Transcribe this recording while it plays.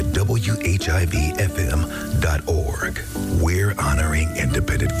WHIVFM.org. We're honoring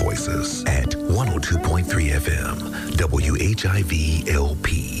independent voices at 102.3 FM,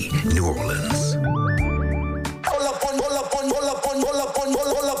 WHIV-LP, New Orleans.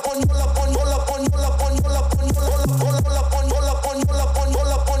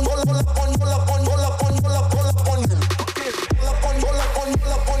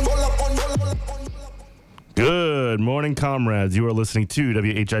 Good morning, comrades. You are listening to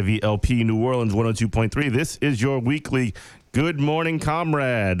WHIV-LP New Orleans 102.3. This is your weekly Good Morning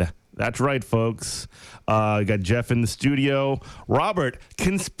Comrade. That's right, folks. We got Jeff in the studio. Robert,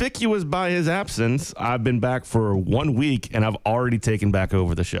 conspicuous by his absence, I've been back for 1 week, and I've already taken back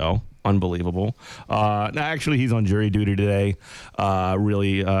over the show. Unbelievable. Actually, he's on jury duty today.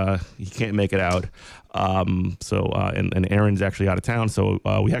 He can't make it out. And Aaron's actually out of town. So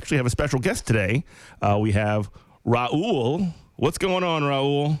we actually have a special guest today. We have Raul. What's going on,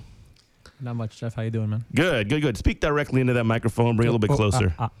 Raul? Not much, Jeff. How you doing, man? Good. Speak directly into that microphone. Bring it a little bit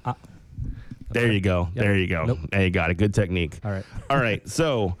closer. There you go. Yep. There you go. Nope. Hey, you got it. Good technique. All right.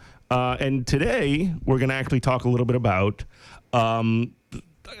 So, and today we're going to actually talk a little bit about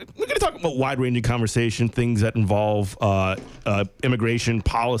we're going to talk about wide-ranging conversation, things that involve immigration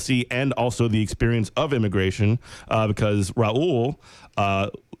policy and also the experience of immigration, because Raul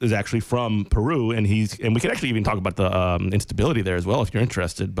is actually from Peru, and we can actually even talk about the instability there as well if you're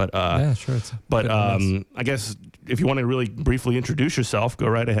interested. But yeah, sure. I guess if you want to really briefly introduce yourself, go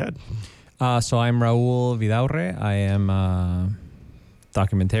right ahead. So I'm Raul Vidaurre. I am a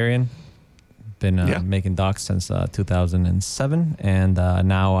documentarian. Been making docs since 2007, and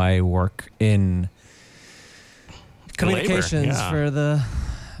now I work in communications for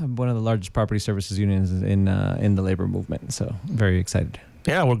one of the largest property services unions in the labor movement. So very excited.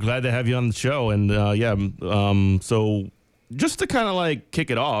 Yeah, we're glad to have you on the show, and so just to kind of like kick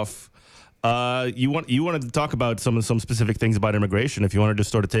it off. You wanted to talk about some specific things about immigration. If you want to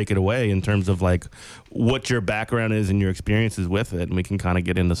just sort of take it away in terms of like what your background is and your experiences with it, and we can kind of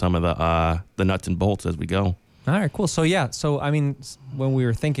get into some of the nuts and bolts as we go. All right, cool. So I mean, when we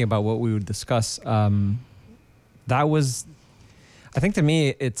were thinking about what we would discuss, I think to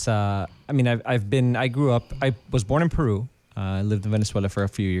me it's I was born in Peru. I lived in Venezuela for a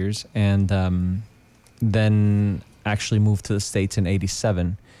few years, and then actually moved to the States in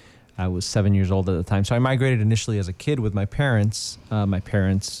 '87. I was 7 years old at the time. So I migrated initially as a kid with my parents. My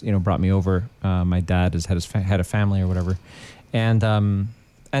parents, brought me over. My dad had a family or whatever. And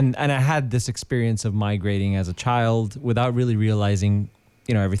I had this experience of migrating as a child without really realizing,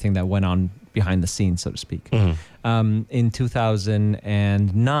 everything that went on behind the scenes, so to speak. Mm-hmm. In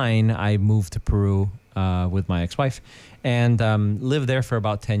 2009, I moved to Peru with my ex-wife and lived there for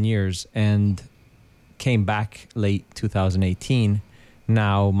about 10 years and came back late 2018.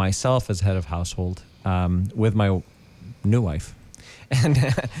 Now myself as head of household with my new wife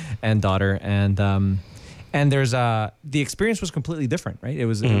and daughter, and there's the experience was completely different, right? It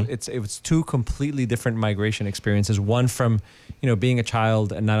was it was two completely different migration experiences. One from being a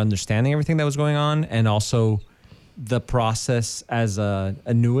child and not understanding everything that was going on, and also the process as a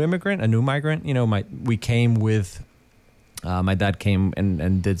new immigrant, a new migrant. We came with. My dad came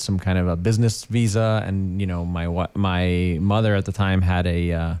and did some kind of a business visa, and my mother at the time had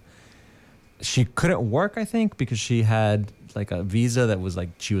she couldn't work, I think, because she had like a visa that was like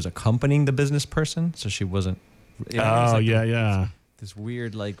she was accompanying the business person, so she wasn't. This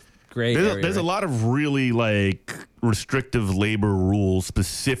weird like gray area. There's a lot of really like restrictive labor rules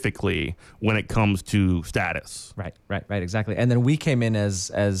specifically when it comes to status. Right, exactly. And then we came in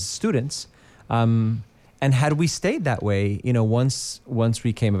as students. And had we stayed that way, once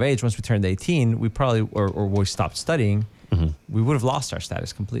we came of age, once we turned 18, we probably, or we stopped studying, we would have lost our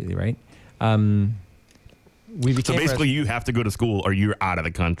status completely, right? So basically, you have to go to school, or you're out of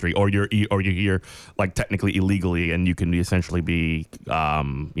the country, or you're here like technically illegally, and you can essentially be,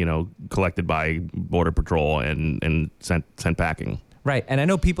 collected by Border Patrol and sent packing. Right, and I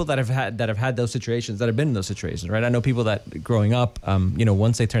know people that have had those situations, that have been in those situations, right? I know people that growing up,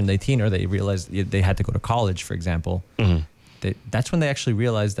 once they turned 18 or they realized they had to go to college, for example, that's when they actually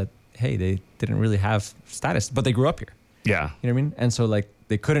realized that, hey, they didn't really have status, but they grew up here. Yeah. You know what I mean? And so like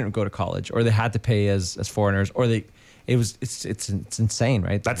they couldn't go to college, or they had to pay as foreigners, or it's insane,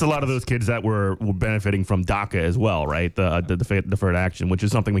 right? That's a lot of those kids that were benefiting from DACA as well, right? The deferred action, which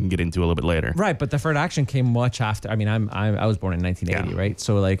is something we can get into a little bit later. Right, but deferred action came much after. I mean, I was born in 1980, right?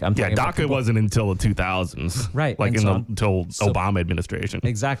 So like I'm talking about DACA wasn't until the 2000s, right? Like until Obama administration.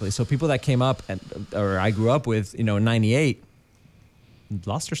 Exactly. So people that came up or I grew up with, in '98,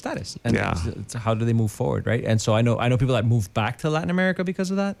 lost their status. And Yeah. it's how do they move forward, right? And so I know people that moved back to Latin America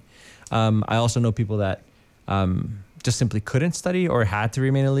because of that. I also know people that just simply couldn't study or had to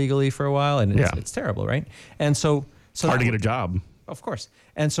remain illegally for a while, and it's terrible, right? And so Hard to get a job. of course.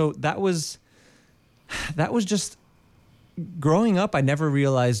 And so that was just growing up. I never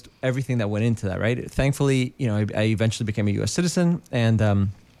realized everything that went into that, right? Thankfully, I eventually became a U.S. citizen, and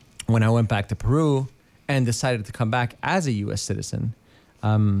when I went back to Peru and decided to come back as a U.S. citizen,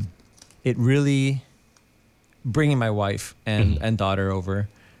 it really, bringing my wife and daughter over,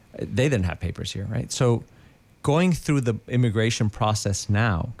 they didn't have papers here, right? So going through the immigration process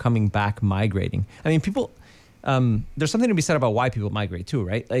now, coming back, migrating. I mean, people, there's something to be said about why people migrate too,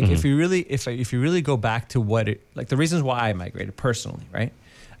 right? Like if you really go back to the reasons why I migrated personally, right?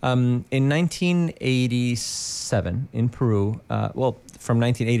 In 1987 in Peru, from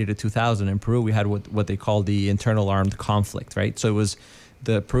 1980 to 2000 in Peru, we had what they call the internal armed conflict, right? So it was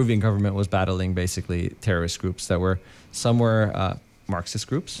the Peruvian government was battling basically terrorist groups that were Marxist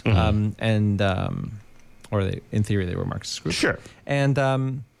groups, in theory they were Marxist groups. Sure. And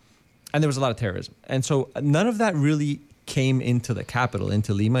there was a lot of terrorism. And so none of that really came into the capital,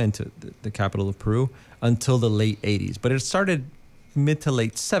 into Lima, into the capital of Peru, until the late 80s. But it started mid to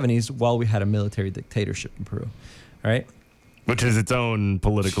late 70s while we had a military dictatorship in Peru, right? Which is its own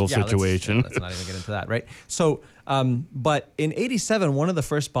political situation. Let's not even get into that, right? So, but in 87, one of the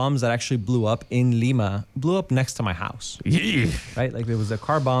first bombs that actually blew up in Lima blew up next to my house. Yeah. Right? Like there was a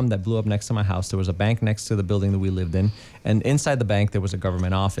car bomb that blew up next to my house. There was a bank next to the building that we lived in. And inside the bank, there was a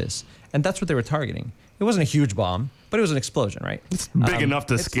government office. And that's what they were targeting. It wasn't a huge bomb, but it was an explosion, right? It's big enough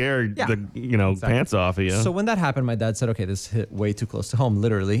to scare the pants off of you. So when that happened, my dad said, okay, this hit way too close to home,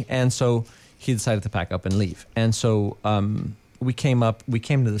 literally. And so he decided to pack up and leave. And so we came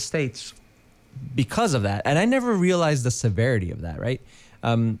to the States because of that. And I never realized the severity of that, right?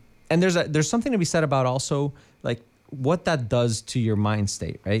 And there's something to be said about also like what that does to your mind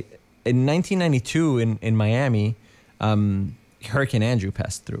state, right? In 1992 in Miami, Hurricane Andrew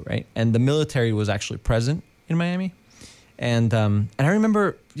passed through, right? And the military was actually present in Miami. And I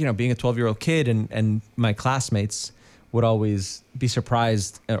remember, being a 12-year-old kid and my classmates would always be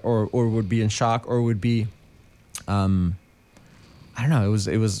surprised or would be in shock or would be, I don't know,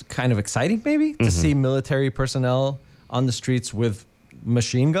 it was kind of exciting maybe to see military personnel on the streets with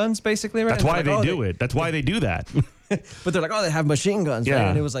machine guns, basically, right? That's why they do it. That's why they do that. But they're like, oh, they have machine guns, right? Yeah.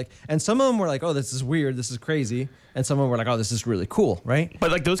 And it was like, and some of them were like, oh, this is weird, this is crazy. And some of them were like, oh, this is really cool, right?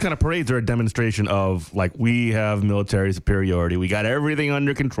 But like those kind of parades are a demonstration of like we have military superiority. We got everything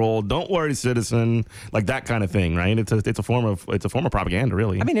under control. Don't worry, citizen. Like that kind of thing, right? It's a form of propaganda,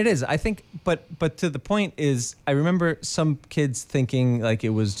 really. I mean, it is. I think, but to the point is, I remember some kids thinking like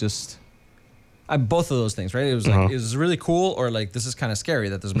it was just both of those things, right? It was like it was really cool, or like this is kind of scary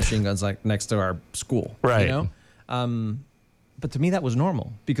that there's machine guns like next to our school, right? But to me, that was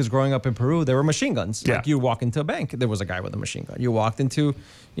normal because growing up in Peru, there were machine guns. Yeah. Like you walk into a bank, there was a guy with a machine gun. You walked into,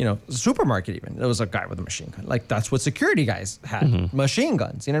 a supermarket even, there was a guy with a machine gun. Like that's what security guys had, machine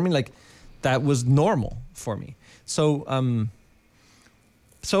guns. You know what I mean? Like that was normal for me. So,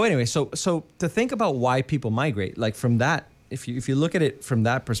 anyway, so to think about why people migrate, like from that, if you look at it from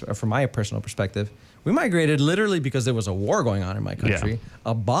that from my personal perspective, we migrated literally because there was a war going on in my country.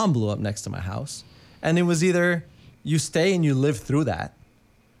 Yeah. A bomb blew up next to my house, and it was either you stay and you live through that,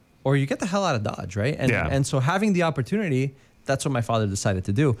 or you get the hell out of Dodge, right? And so having the opportunity, that's what my father decided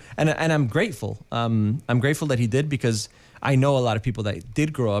to do. And I'm grateful. I'm grateful that he did because I know a lot of people that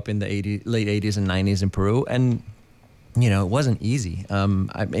did grow up in the late 80s and 90s in Peru. And, it wasn't easy. I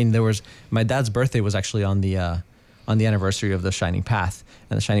mean, my dad's birthday was actually on the anniversary of the Shining Path.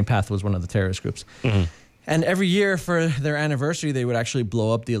 And the Shining Path was one of the terrorist groups. Mm-hmm. And every year for their anniversary, they would actually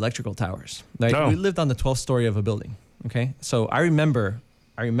blow up the electrical towers. Right? Oh. We lived on the 12th story of a building. Okay, so I remember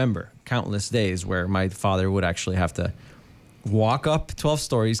countless days where my father would actually have to walk up 12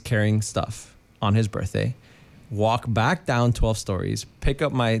 stories carrying stuff on his birthday, walk back down 12 stories, pick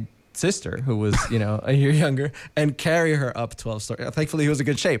up my sister who was a year younger and carry her up 12 stories. Thankfully, he was in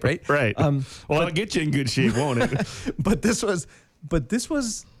good shape, right? Right. Well, I'll get you in good shape, won't it?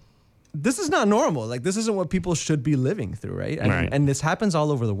 This is not normal. Like this isn't what people should be living through, right? And this happens all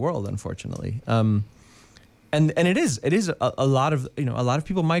over the world, unfortunately. And it is a lot of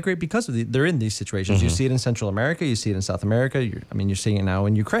people migrate because of they're in these situations. Mm-hmm. You see it in Central America, you see it in South America. You're seeing it now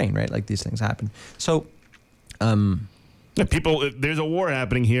in Ukraine, right? Like these things happen. So, If there's a war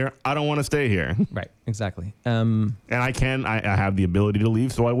happening here, I don't want to stay here. Right, exactly. And I have the ability to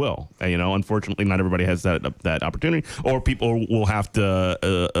leave, so I will. Unfortunately, not everybody has that opportunity, or people will have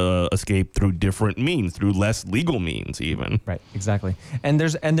to escape through different means, through less legal means, even. Right, exactly. And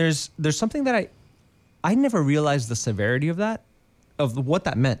there's something that I never realized the severity of that, of what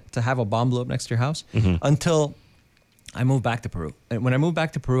that meant to have a bomb blow up next to your house until I moved back to Peru. And when I moved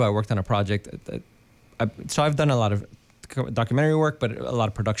back to Peru, I worked on a project. So I've done a lot of documentary work, but a lot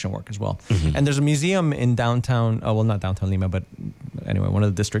of production work as well. And there's a museum in downtown, not downtown Lima, but anyway, one of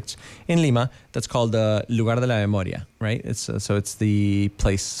the districts in Lima that's called Lugar de la Memoria, right? It's the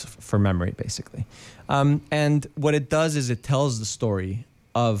place for memory, basically. And what it does is it tells the story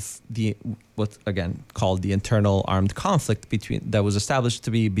of what's again called the internal armed conflict that was established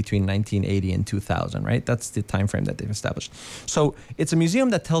to be between 1980 and 2000, right? That's the time frame that they've established. So it's a museum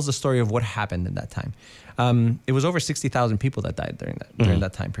that tells the story of what happened in that time. It was over 60,000 people that died during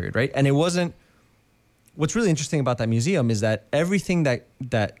that time period, right? And it wasn't. What's really interesting about that museum is that everything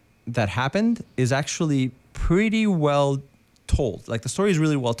that happened is actually pretty well told. Like the story is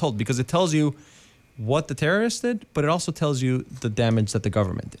really well told because it tells you what the terrorists did, but it also tells you the damage that the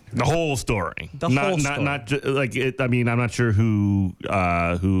government did. The whole story. Not just like it. I mean, I'm not sure who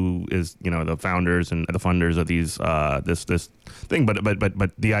is the founders and the funders of these this thing,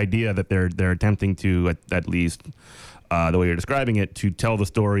 but the idea that they're attempting to at least the way you're describing it to tell the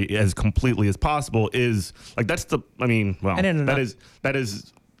story as completely as possible is like that's the. I mean, well,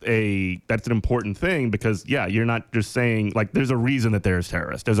 that's an important thing because you're not just saying like there's a reason that there's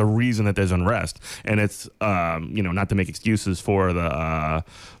terrorists, there's a reason that there's unrest, and it's not to make excuses for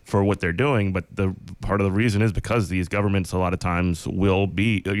for what they're doing, but the part of the reason is because these governments a lot of times will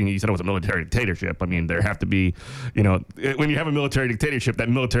be. You said it was a military dictatorship. I mean, there have to be, when you have a military dictatorship, that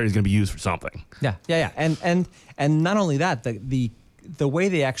military is going to be used for something. Yeah, and not only that, the way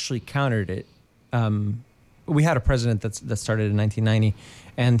they actually countered it. We had a president that started in 1990,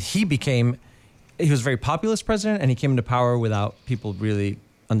 and he was a very populist president, and he came into power without people really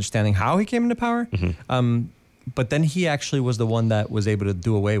understanding how he came into power. But then he actually was the one that was able to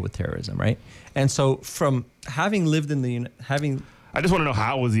do away with terrorism, right? And so from having lived in I just want to know,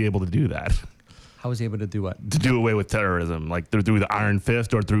 how was he able to do that? How was he able to do what? To do away with terrorism, like through the iron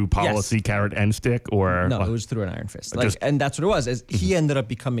fist or through policy carrot and stick, or no, it was through an iron fist. And that's what it was. Is he ended up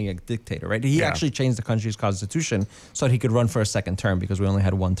becoming a dictator, right? He actually changed the country's constitution so that he could run for a second term because we only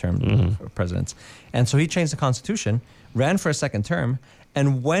had one term for presidents. And so he changed the constitution, ran for a second term,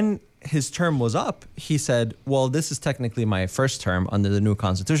 and when his term was up, he said, well, this is technically my first term under the new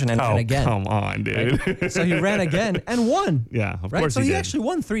constitution, and ran again. Come on, dude. Right? So he ran again and won. Yeah, of right? course So he he did. actually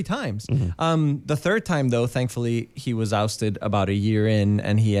won 3 times. The third time, though, thankfully, he was ousted about a year in,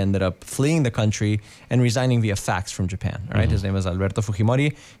 and he ended up fleeing the country and resigning via fax from Japan. All right, his name is Alberto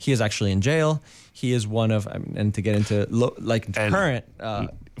Fujimori. He is actually in jail. He is one of, and to get into current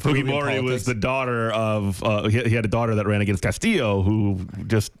Fujimori was the daughter of, he had a daughter that ran against Castillo, who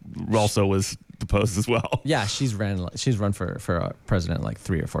just also was deposed as well. Yeah, she's run for president like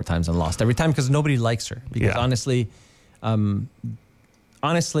 3 or 4 times and lost every time because nobody likes her. Because honestly,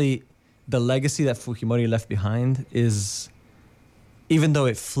 the legacy that Fujimori left behind is, even though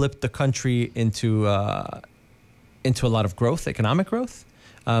it flipped the country into a lot of growth, economic growth,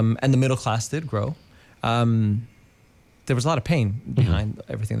 and the middle class did grow. There was a lot of pain behind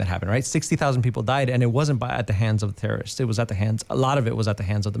everything that happened, right? 60,000 people died, and it wasn't at the hands of the terrorists. A lot of it was at the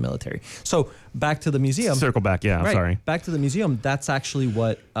hands of the military. So back to the museum. Circle back, right, sorry. Back to the museum. That's actually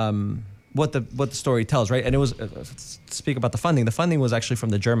what the story tells, right? And it was, to speak about the funding was actually from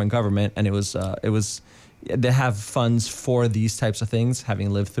the German government, and it was they have funds for these types of things,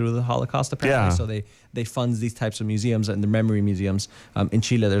 having lived through the Holocaust, apparently. Yeah. So they fund these types of museums, and the memory museums. In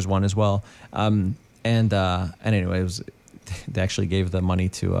Chile, there's one as well. And anyway, they actually gave the money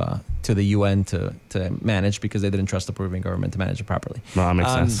to the UN to manage because they didn't trust the Peruvian government to manage it properly. Well, that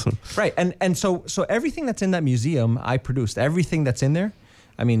makes sense. Right, and so everything that's in that museum, I produced. Everything that's in there.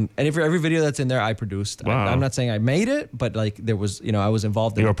 I mean, and every video that's in there, I produced. Wow. I'm not saying I made it, but like there was, I was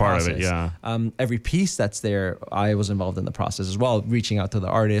involved in the process. You were part of it, yeah. Every piece that's there, I was involved in the process as well, reaching out to the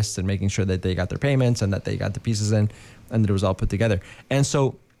artists and making sure that they got their payments and that they got the pieces in, and that it was all put together. And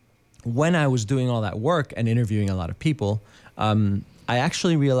so when I was doing all that work and interviewing a lot of people, I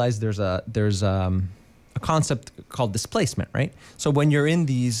actually realized there's a concept called displacement, right? So when you're in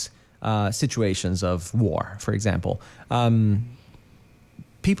these situations of war, for example,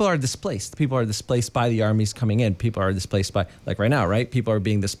 people are displaced. People are displaced by the armies coming in. People are displaced by, like right now, right? People are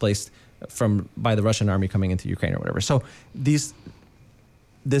being displaced by the Russian army coming into Ukraine or whatever. So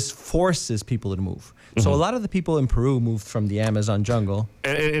this forces people to move. So a lot of the people in Peru moved from the Amazon jungle.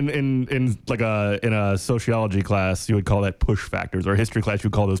 In a sociology class, you would call that push factors, or history class, you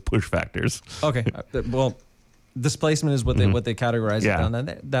would call those push factors. Okay, well, displacement is what they categorize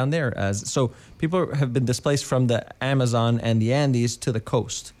it down there as. So people have been displaced from the Amazon and the Andes to the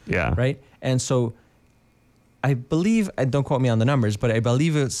coast. Yeah. Right? And so I believe, and don't quote me on the numbers, but I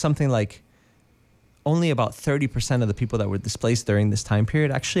believe it's something like only about 30% of the people that were displaced during this time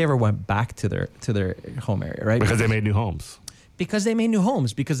period actually ever went back to their home area, right? Because they made new homes. Because they made new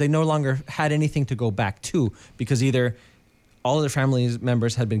homes, because they no longer had anything to go back to, because either all of their family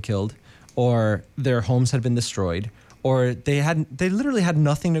members had been killed, or their homes had been destroyed, or they literally had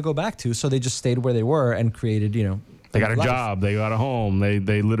nothing to go back to, so they just stayed where they were and created, They got a job, they got a home,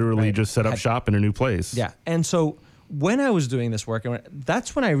 they literally just set up shop in a new place. Yeah. And so when I was doing this work,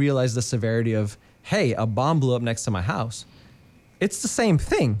 that's when I realized the severity of, hey, a bomb blew up next to my house. It's the same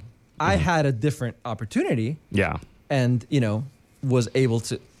thing. I had a different opportunity. Yeah. And, was able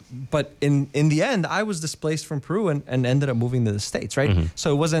to, but in the end, I was displaced from Peru and ended up moving to the States, right?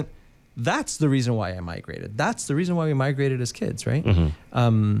 So it wasn't, that's the reason why I migrated. That's the reason why we migrated as kids, right?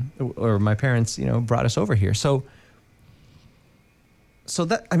 Or my parents, brought us over here. So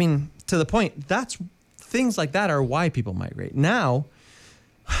that, to the point, that's things like that are why people migrate. Now,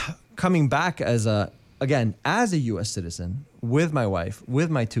 coming back as a U.S. citizen with my wife, with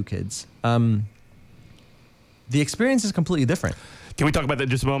my 2 kids, the experience is completely different. Can we talk about that in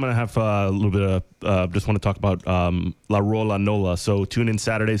just a moment? I have a little bit of, just want to talk about La Rola Nola. So tune in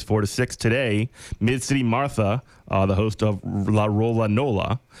Saturdays 4 to 6 today. Mid-City Martha, the host of La Rola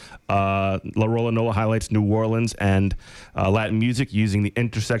Nola. La Rola Nola highlights New Orleans and Latin music using the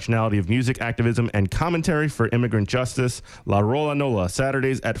intersectionality of music, activism, and commentary for immigrant justice. La Rola Nola,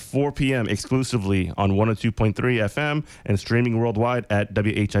 Saturdays at 4 p.m. exclusively on 102.3 FM and streaming worldwide at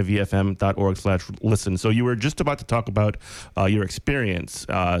whivfm.org/listen. So you were just about to talk about your experience,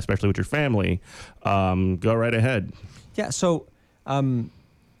 especially with your family. Go right ahead. Yeah, so I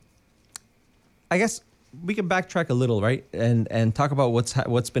guess we can backtrack a little, right, and talk about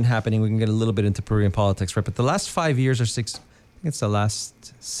what's been happening. We can get a little bit into Peruvian politics, right? But the last 5 years or 6, I think it's the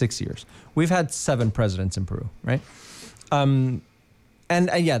last 6 years, we've had 7 presidents in Peru, right? And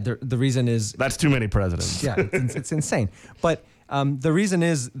the reason is that's too many presidents. Yeah, it's insane. But the reason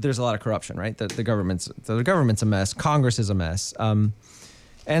is there's a lot of corruption, right? The government's a mess. Congress is a mess,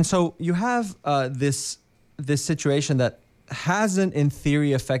 and so you have this situation that hasn't, in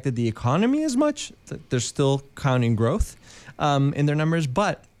theory, affected the economy as much. They're still counting growth in their numbers,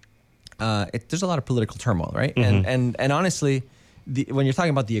 but there's a lot of political turmoil, right? And honestly, when you're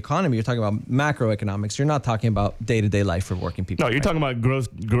talking about the economy, you're talking about macroeconomics. You're not talking about day-to-day life for working people. No, you're talking about gross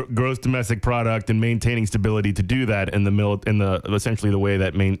domestic product and maintaining stability. To do that essentially the way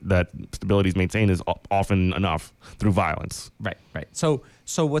that stability is maintained is often enough through violence. Right.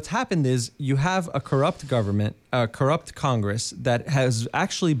 So what's happened is you have a corrupt government, a corrupt Congress that has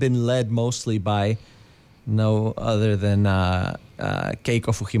actually been led mostly by no other than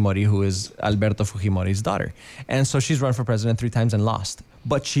Keiko Fujimori, who is Alberto Fujimori's daughter. And so she's run for president 3 times and lost,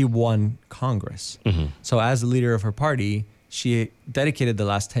 but she won Congress. So as the leader of her party, she dedicated the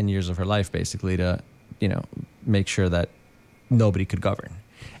last 10 years of her life basically to, make sure that nobody could govern.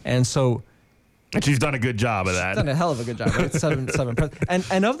 And so... And she's done a good job of that. She's done a hell of a good job. Right? Seven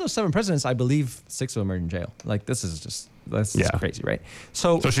and of those 7 presidents, I believe 6 of them are in jail. Like, this is just crazy, right?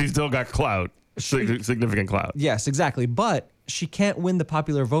 So she's still got clout. Significant clout. Yes, exactly. But she can't win the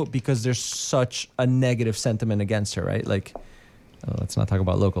popular vote because there's such a negative sentiment against her, right? Like, let's not talk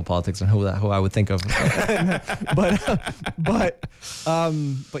about local politics and who I would think of. but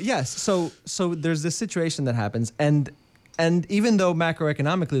yes. So there's this situation that happens, and even though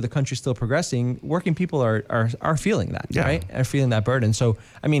macroeconomically the country's still progressing, working people are feeling that, right? Are feeling that burden. So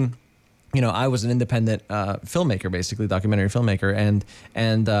I was an independent filmmaker, basically documentary filmmaker,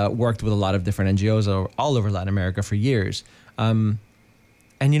 and worked with a lot of different NGOs all over Latin America for years. And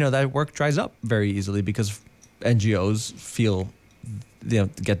that work dries up very easily because NGOs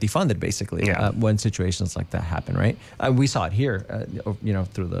get defunded basically when situations like that happen, right? We saw it here,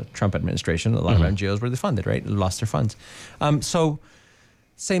 through the Trump administration. A lot of NGOs were defunded, right? Lost their funds. So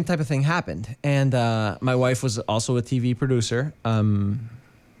same type of thing happened. And my wife was also a TV producer.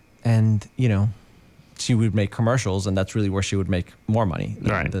 And, she would make commercials, and that's really where she would make more money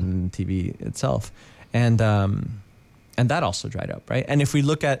than TV itself. And that also dried up, right? And if we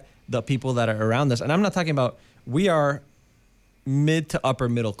look at the people that are around us, and I'm not talking about, we are mid to upper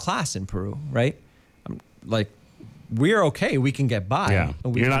middle class in Peru, right? Like, we're okay. We can get by. Yeah.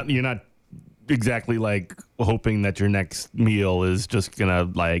 You're not exactly like hoping that your next meal is just gonna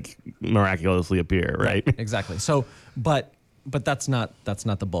like miraculously appear, right? Exactly. So, but that's not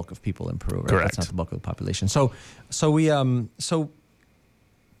the bulk of people in Peru, right? Correct. That's not the bulk of the population. So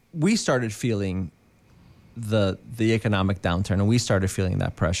we started feeling the economic downturn, and we started feeling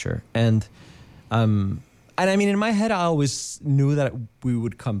that pressure. And I mean, in my head, I always knew that we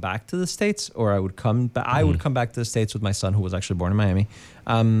would come back to the States, or I would come back to the States with my son, who was actually born in Miami,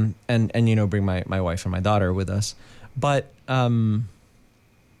 and bring my wife and my daughter with us. But the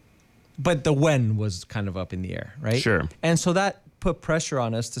when was kind of up in the air, right? Sure. And so that put pressure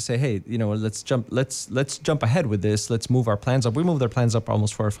on us to say, hey, let's jump ahead with this. Let's move our plans up. We moved our plans up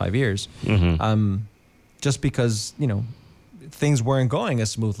almost 4 or 5 years, just because things weren't going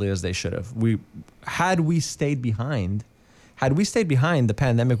as smoothly as they should have. Had we stayed behind, the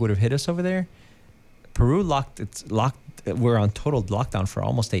pandemic would have hit us over there. Peru we're on total lockdown for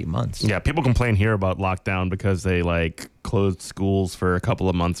almost 8 months. Yeah, people complain here about lockdown because they like closed schools for a couple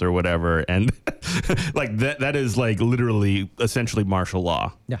of months or whatever, and like that is like literally essentially martial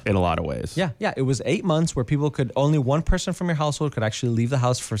law in a lot of ways. Yeah, it was 8 months where only one person from your household could actually leave the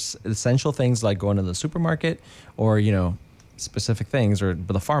house for essential things like going to the supermarket or specific things, or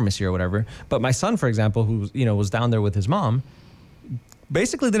the pharmacy or whatever. But my son, for example, who was down there with his mom,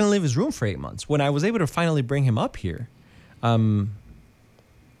 basically didn't leave his room for 8 months. When I was able to finally bring him up here, we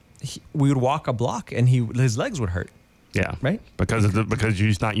would walk a block and his legs would hurt. Yeah, right. Because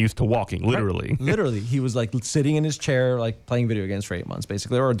he's not used to walking. Literally, right. Literally, he was like sitting in his chair, like playing video games for 8 months,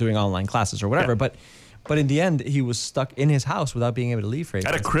 basically, or doing online classes or whatever. Yeah. But in the end, he was stuck in his house without being able to leave for 8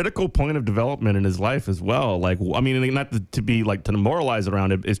 months. At a critical point of development in his life as well. Like, I mean, not to be like to moralize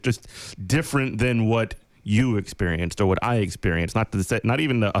around it. It's just different than what you experienced or what I experienced. Not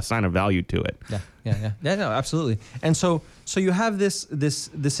even a sign of value to it. Yeah. No, absolutely. And so you have this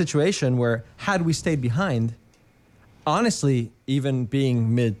situation where, had we stayed behind, honestly, even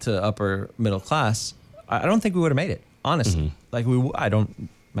being mid to upper middle class, I don't think we would have made it. Honestly, like I don't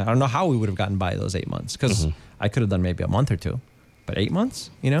know how we would have gotten by those 8 months, because I could have done maybe a month or two, but 8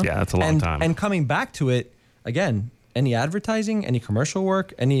 months, Yeah, that's a long time. And coming back to it again, any advertising, any commercial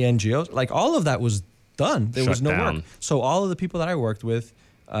work, any NGOs, like all of that was done. There was no work. So all of the people that I worked with,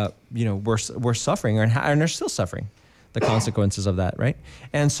 were suffering and are still suffering the consequences of that, right?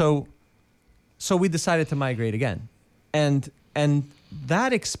 And so we decided to migrate again, and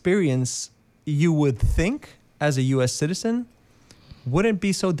that experience, you would think as a U.S. citizen, wouldn't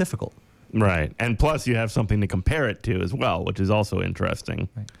be so difficult. Right. And plus you have something to compare it to as well, which is also interesting.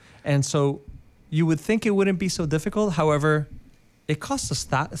 Right. And so you would think it wouldn't be so difficult. However, it costs us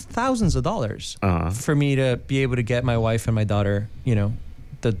thousands of dollars for me to be able to get my wife and my daughter,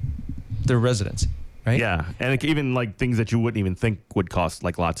 the residency, right? Yeah. And even like things that you wouldn't even think would cost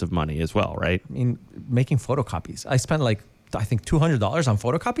like lots of money as well, right? I mean, making photocopies. I spent I think $200 on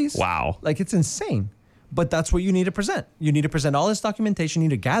photocopies. Wow. Like, it's insane. But that's what you need to present. You need to present all this documentation. You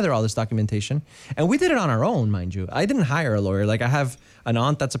need to gather all this documentation. And we did it on our own, mind you. I didn't hire a lawyer. Like, I have an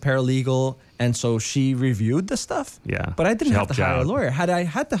aunt that's a paralegal, and so she reviewed the stuff. Yeah. But I didn't have to hire out. a lawyer. Had I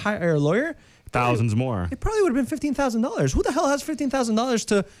had to hire a lawyer, thousands more. It probably would have been $15,000. Who the hell has $15,000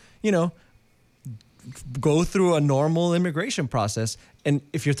 to, go through a normal immigration process? And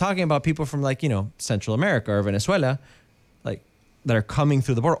if you're talking about people from Central America or Venezuela, like, that are coming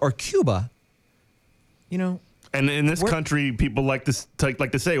through the border, or Cuba, And in this country, people like to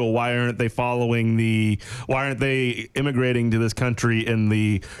say, well, why aren't they immigrating to this country in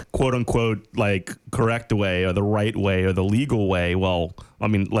the quote unquote like correct way or the right way or the legal way? Well, I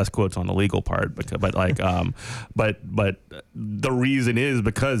mean, less quotes on the legal part, but the reason is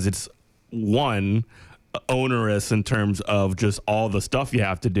because it's one, onerous in terms of just all the stuff you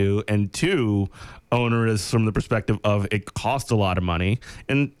have to do, and two, onerous from the perspective of it costs a lot of money,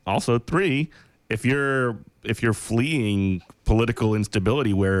 and also three, if you're fleeing political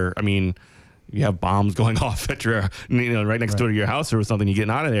instability where, I mean, you have bombs going off at your, right next door to your house or something, you're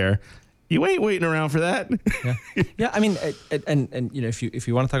getting out of there, you ain't waiting around for that. Yeah. I mean, and if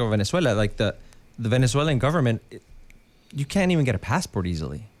you want to talk about Venezuela, like the Venezuelan government, you can't even get a passport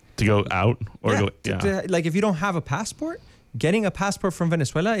easily. To go out or go, like, if you don't have a passport, getting a passport from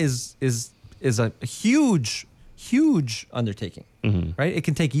Venezuela is a huge undertaking, right? It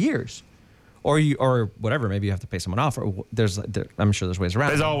can take years. Or whatever, maybe you have to pay someone off. Or I'm sure there's ways around.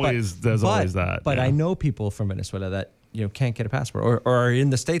 There's always that. But I know people from Venezuela that can't get a passport, or are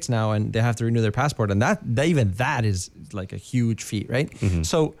in the States now and they have to renew their passport, and even that is like a huge feat, right?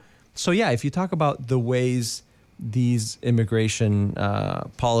 So yeah, if you talk about the ways these immigration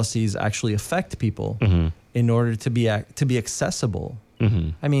policies actually affect people in order to be accessible,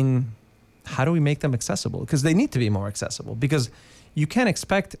 I mean, how do we make them accessible? Because they need to be more accessible. Because you can't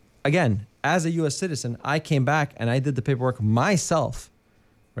expect, again, as a U.S. citizen, I came back and I did the paperwork myself,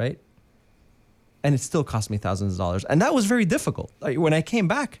 right? And it still cost me thousands of dollars. And that was very difficult. Like, when I came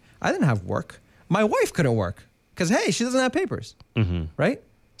back, I didn't have work. My wife couldn't work because, hey, she doesn't have papers, right?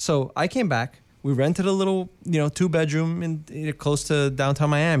 So I came back. We rented a little, 2-bedroom in close to downtown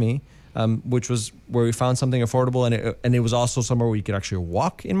Miami, which was where we found something affordable. And it was also somewhere where you could actually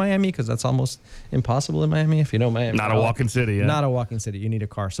walk in Miami, because that's almost impossible in Miami, if you know Miami. Not a walking city, yeah. Not a walking city. You need a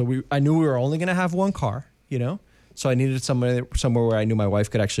car. So I knew we were only going to have one car, So I needed somewhere where I knew my wife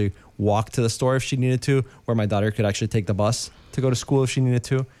could actually walk to the store if she needed to, where my daughter could actually take the bus to go to school if she needed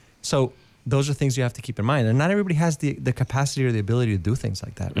to. So those are things you have to keep in mind. And not everybody has the capacity or the ability to do things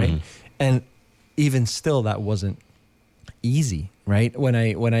like that, right? And even still, that wasn't easy, right? When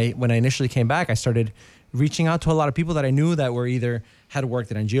I initially came back, I started reaching out to a lot of people that I knew that were either had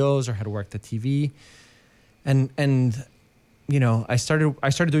worked at NGOs or had worked at TV, and I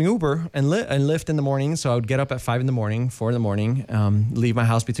started doing Uber and Lyft in the morning. So I would get up at 5 in the morning, 4 in the morning, leave my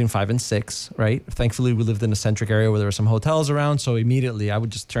house between 5 and 6, right? Thankfully, we lived in a centric area where there were some hotels around. So immediately I would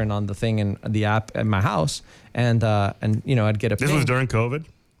just turn on the thing and the app at my house and I'd get a ping. This was during COVID?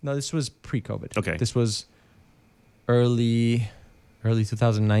 No, this was pre-COVID. Okay. This was early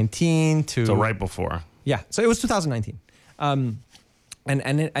 2019 to... So right before. Yeah. So it was 2019. And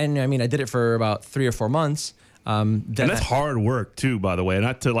I mean, I did it for about 3 or 4 months. And that's hard work too, by the way.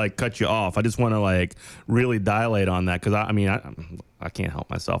 Not to cut you off. I just want to really dilate on that, because I can't help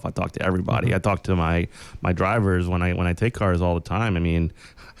myself. I talk to everybody. I talk to my drivers when I take cars all the time. I mean,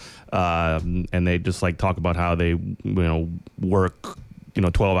 and they just talk about how they work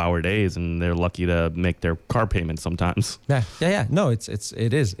 12-hour days, and they're lucky to make their car payments sometimes. Yeah. No, it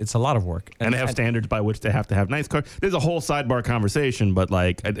is. It's a lot of work. And they have standards by which they have to have nice cars. There's a whole sidebar conversation, but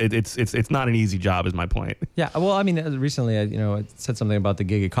it's not an easy job, is my point. Yeah. Well, I mean, recently, I said something about the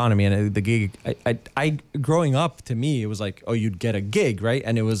gig economy, and the gig, I growing up, to me, it was you'd get a gig, right?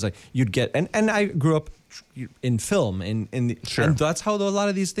 And it was you'd get, and I grew up in film, Sure. and that's how a lot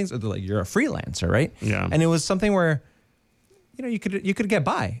of these things, you're a freelancer, right? Yeah. And it was something where, you could get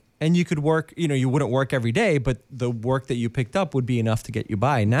by, and you could work, you wouldn't work every day, but the work that you picked up would be enough to get you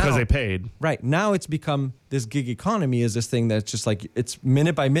by. Now, because they paid. Right. Now it's become, this gig economy is this thing that's just it's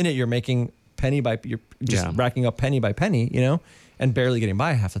minute by minute, you're making you're just racking up penny by penny, and barely getting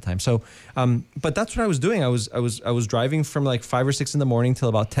by half the time. So, but that's what I was doing. I was driving from 5 or 6 in the morning till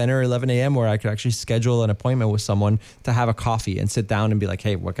about 10 or 11 a.m. where I could actually schedule an appointment with someone to have a coffee and sit down and be like,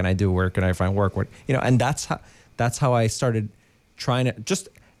 hey, what can I do? Where can I find work? And that's how I started trying to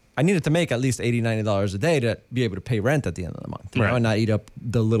I needed to make at least $80, $90 a day to be able to pay rent at the end of the month, and not eat up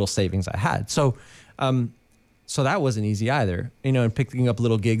the little savings I had. So, so that wasn't easy either, and picking up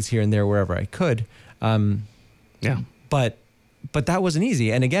little gigs here and there wherever I could. But that wasn't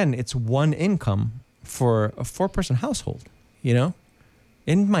easy. And again, it's one income for a 4-person household, in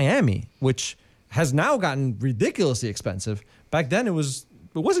Miami, which has now gotten ridiculously expensive. Back then it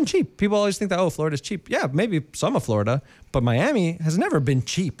wasn't cheap. People always think that, Florida's cheap. Yeah, maybe some of Florida, but Miami has never been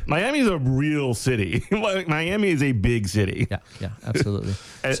cheap. Miami's a real city. Miami is a big city. Yeah, absolutely.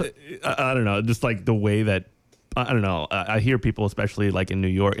 So, I don't know, just the way that, I don't know, I hear people, especially in New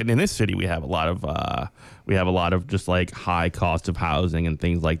York, and in this city we have a lot of just high cost of housing and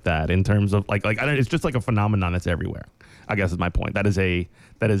things like that, in terms of it's just a phenomenon that's everywhere, I guess is my point. That is a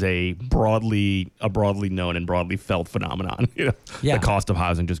broadly known and broadly felt phenomenon. The cost of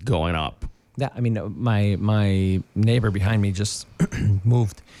housing just going up. Yeah, I mean, my neighbor behind me just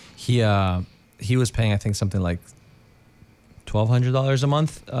moved. He was paying, I think, something like $1,200 a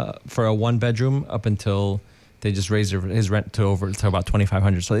month for a 1-bedroom, up until they just raised his rent to about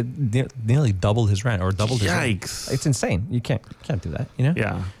 $2,500. So they nearly doubled his rent, or doubled his rent. Yikes! It's insane. You can't do that.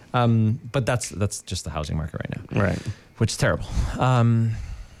 Yeah. But that's just the housing market right now. Right. Which is terrible. I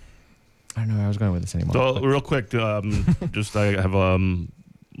don't know where I was going with this anymore. So real quick, just I have a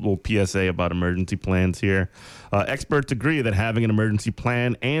little PSA about emergency plans here. Experts agree that having an emergency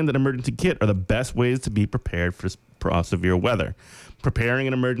plan and an emergency kit are the best ways to be prepared for severe weather. Preparing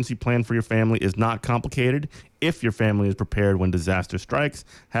an emergency plan for your family is not complicated. If your family is prepared when disaster strikes,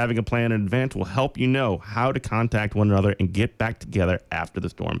 having a plan in advance will help you know how to contact one another and get back together after the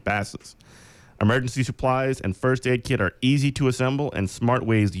storm passes. Emergency supplies and first aid kit are easy to assemble and smart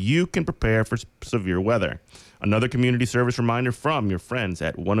ways you can prepare for severe weather. Another community service reminder from your friends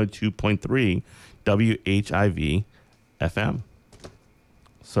at 102.3 WHIV FM.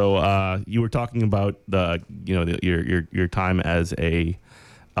 So you were talking about your time as a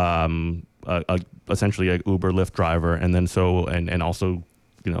essentially a Uber Lyft driver, and then and also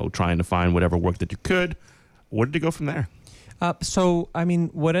trying to find whatever work that you could. Where did you go from there? So, I mean,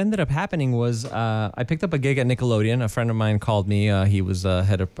 what ended up happening was I picked up a gig at Nickelodeon. A friend of mine called me. He was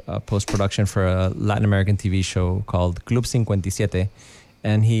head of post-production for a Latin American TV show called Club 57.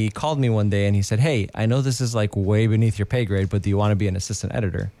 And he called me one day and he said, hey, I know this is like way beneath your pay grade, but do you want to be an assistant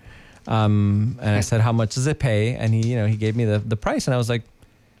editor? And I said, how much does it pay? And he gave me the price. And I was like,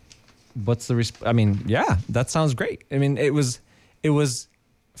 what's the yeah, that sounds great. I mean, it was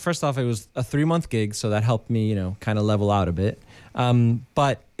first off, it was a 3-month gig, so that helped me, kind of level out a bit.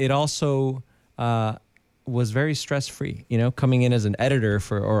 But it also was very stress-free. Coming in as an editor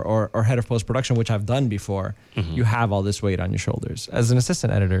or head of post-production, which I've done before, you have all this weight on your shoulders. As an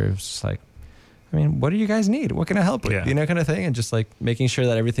assistant editor, it's just like, what do you guys need? What can I help with? Yeah. Kind of thing, and just like making sure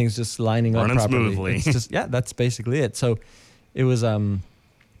that everything's just lining up properly. Smoothly. It's just that's basically it. So it was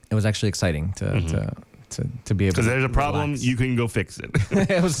actually exciting to be able. Because there's a problem, relax. you can go fix it.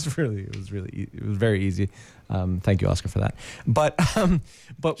 it was very easy. Thank you, Oscar, for that. But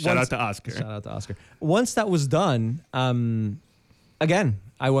Shout out to Oscar. Once that was done, again,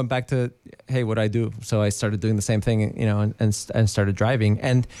 I went back to, hey, what do I do? So I started doing the same thing, and started driving.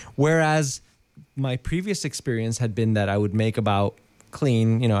 And whereas my previous experience had been that I would make about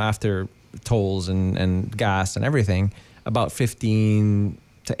clean, after tolls and gas and everything, about $15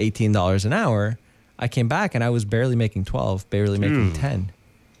 to $18 an hour. I came back and I was barely making 12, barely making 10.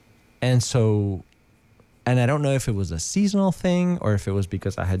 And so, and I don't know if it was a seasonal thing or if it was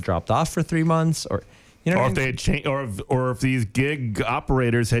because I had dropped off for 3 months or, or if they had changed, or if these gig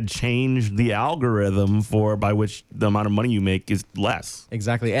operators had changed the algorithm by which the amount of money you make is less.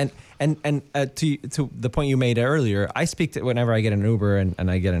 Exactly. And to the point you made earlier, I speak to whenever I get an Uber and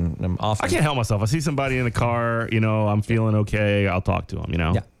I get in an office. I can't help myself. I see somebody in the car, I'm feeling okay. I'll talk to them,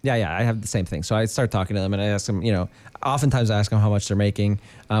 Yeah. I have the same thing. So I start talking to them and I ask them, oftentimes I ask them how much they're making.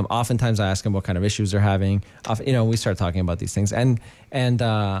 Oftentimes I ask them what kind of issues they're having. We start talking about these things.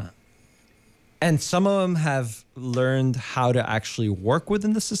 And some of them have learned how to actually work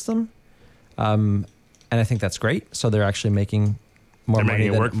within the system. And I think that's great. So they're actually making more money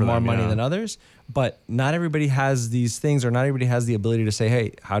than others. But not everybody has these things, or not everybody has the ability to say,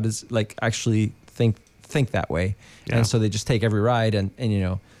 hey, how does actually think that way? Yeah. And so they just take every ride and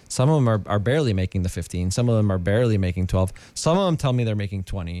some of them are barely making the 15. Some of them are barely making 12. Some of them tell me they're making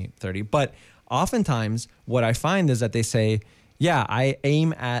 20, 30. But oftentimes what I find is that they say, yeah, I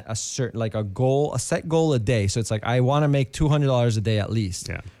aim at a certain, a set goal a day. So it's like, I want to make $200 a day at least.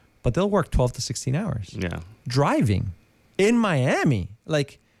 Yeah. But they'll work 12 to 16 hours. Yeah. Driving in Miami.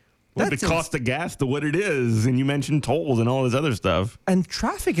 The cost of gas to what it is. And you mentioned tolls and all this other stuff. And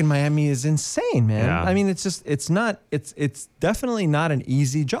traffic in Miami is insane, man. Yeah. It's definitely not an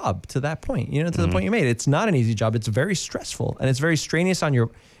easy job to that point, to the point you made. It's not an easy job. It's very stressful and it's very strenuous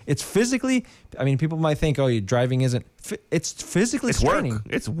on it's physically, people might think, driving isn't, it's physically straining.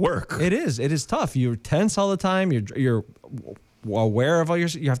 It's work. It is tough. You're tense all the time. You're aware of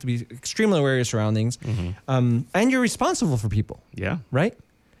you have to be extremely aware of your surroundings. And you're responsible for people. Yeah. Right?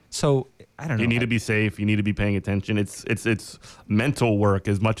 So, I don't know. You need to be safe. You need to be paying attention. It's mental work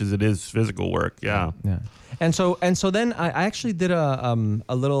as much as it is physical work. Yeah. Yeah. And so then I actually did a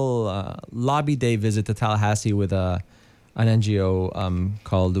little lobby day visit to Tallahassee with an NGO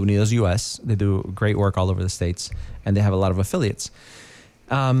called Unidos US. They do great work all over the States, and they have a lot of affiliates.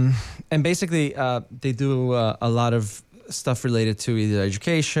 And basically, they do a lot of stuff related to either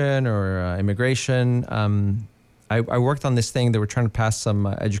education or immigration. I worked on this thing. They were trying to pass some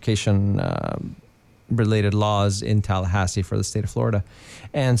education related laws in Tallahassee for the state of Florida.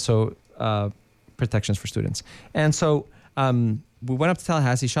 And so protections for students. And so we went up to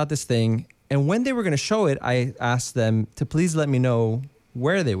Tallahassee, shot this thing. And when they were going to show it, I asked them to please let me know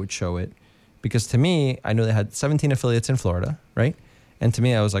where they would show it. Because to me, I know they had 17 affiliates in Florida, right? And to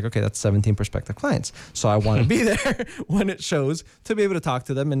me, I was like, okay, that's 17 prospective clients. So I want to be there when it shows to be able to talk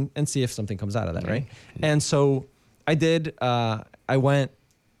to them and see if something comes out of that, right? And so I did. I went.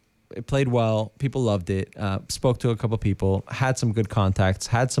 It played well. People loved it. Spoke to a couple people. Had some good contacts.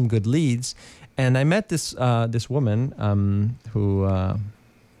 Had some good leads. And I met this woman who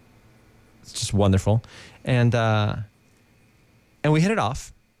is just wonderful. And we hit it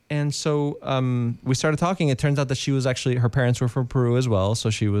off. And so we started talking. It turns out that she was actually, her parents were from Peru as well. So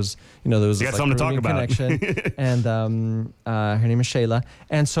she was, there was this something to talk about. Connection. And her name is Shayla.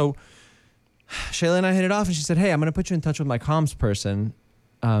 And so Shayla and I hit it off, and she said, hey, I'm going to put you in touch with my comms person,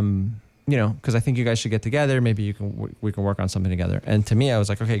 because I think you guys should get together. Maybe we can work on something together. And to me, I was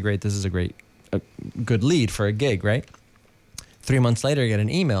like, okay, great. This is a good lead for a gig, right? 3 months later, I get an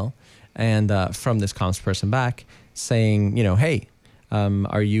email and from this comms person back saying, hey,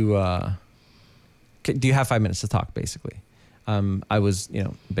 Are you? Do you have 5 minutes to talk? Basically, I was,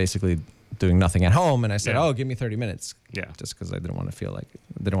 basically doing nothing at home, and I said, Yeah. "Oh, give me 30 minutes." Yeah. Just because I didn't want to feel like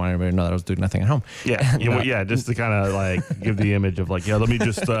didn't want anybody to know that I was doing nothing at home. Yeah, And, yeah, just to kind of like give the image of like, yeah, let me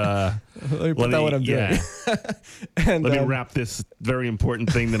just let me put that what I'm doing. And, let me wrap this very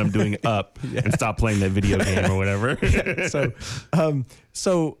important thing that I'm doing up and stop playing that video game or whatever.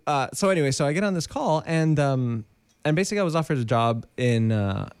 So anyway, so I get on this call, and basically I was offered a job in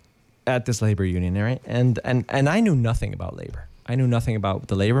at this labor union, right? And I knew nothing about labor. I knew nothing about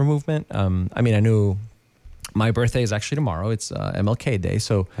the labor movement. I knew my birthday is actually tomorrow. It's MLK Day,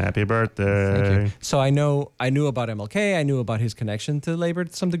 so Happy birthday. thank you. So I knew about MLK. I knew about his connection to labor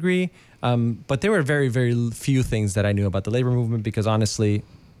to some degree, but there were very, very few things that I knew about the labor movement, because honestly,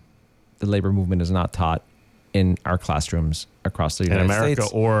 the labor movement is not taught in our classrooms across the United In America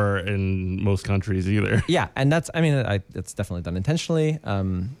States. or in most countries either. Yeah, and that's it's definitely done intentionally.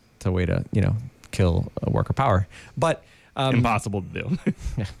 It's a way to kill worker power, but Impossible to do.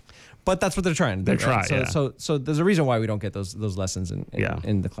 but that's what they're trying to do. They're right? trying, So there's a reason why we don't get those lessons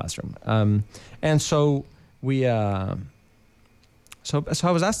in the classroom. And so we so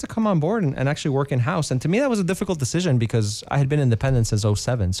I was asked to come on board and actually work in house. And to me, that was a difficult decision, because I had been independent since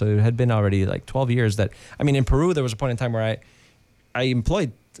 2007. So it had been already like 12 years that, in Peru, there was a point in time where I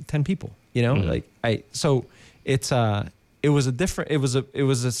employed 10 people, so it was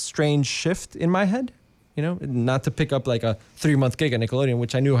a strange shift in my head, not to pick up like a 3-month gig at Nickelodeon,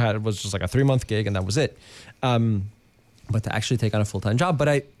 which I knew was just like a 3-month gig and that was it. But to actually take on a full-time job.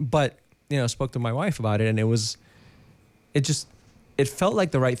 But spoke to my wife about it, and it felt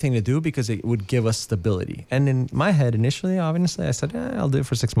like the right thing to do, because it would give us stability. And in my head, initially, obviously, I said, I'll do it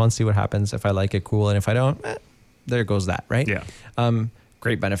for 6 months, see what happens. If I like it, cool. And if I don't, there goes that, right? Yeah.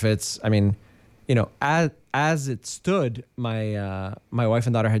 Great benefits. As it stood, my wife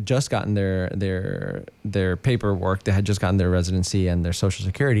and daughter had just gotten their paperwork. They had just gotten their residency and their Social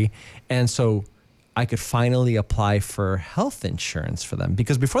Security. And so I could finally apply for health insurance for them,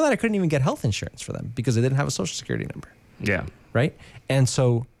 because before that I couldn't even get health insurance for them because they didn't have a Social Security number. Yeah. Right. And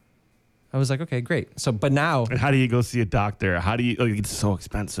so I was like, okay, great. So, but now, And how do you go see a doctor? How do you, it's so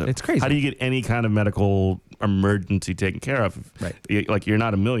expensive. It's crazy. How do you get any kind of medical emergency taken care of? Right. You're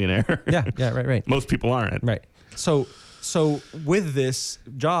not a millionaire. right. Most people aren't. Right. So with this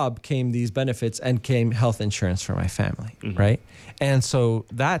job came these benefits and came health insurance for my family, right? And so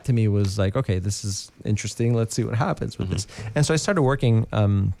that to me was like, okay, this is interesting. Let's see what happens with this. And so I started working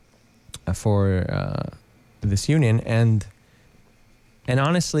for this union, and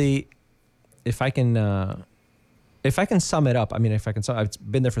honestly, if I can sum it up, I've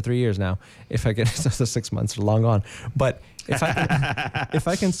been there for 3 years now. If I can, so 6 months are long gone. But if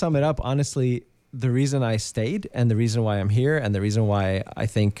I can sum it up, honestly, the reason I stayed and the reason why I'm here and the reason why I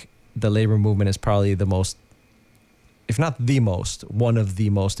think the labor movement is probably the most, if not the most, one of the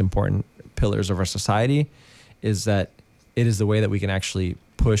most important pillars of our society, is that it is the way that we can actually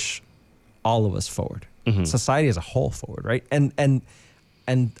push all of us forward, society as a whole forward, right?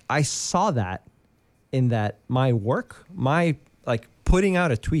 And I saw that in that my work, my like putting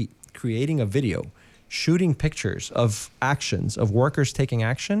out a tweet, creating a video, shooting pictures of actions of workers taking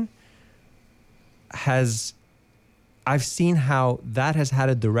action, I've seen how that has had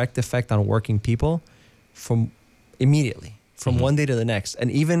a direct effect on working people from immediately, from one day to the next. And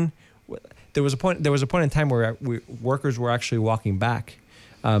even there was a point in time where workers were actually walking back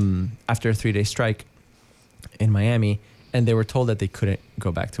after a 3-day strike in Miami, and they were told that they couldn't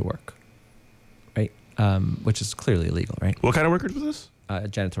go back to work, right? Which is clearly illegal, right? What kind of workers was this?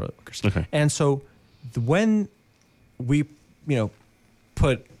 Janitorial workers. Okay. And so when we,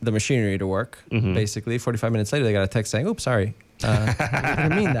 put the machinery to work, basically 45 minutes later, they got a text saying, oops, sorry. I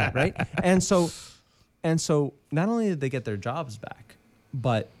didn't mean that, right? And so not only did they get their jobs back,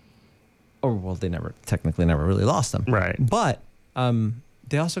 they technically never really lost them. Right. But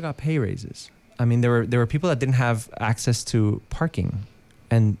they also got pay raises. There were people that didn't have access to parking,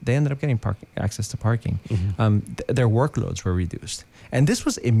 and they ended up getting access to parking. Their workloads were reduced, and this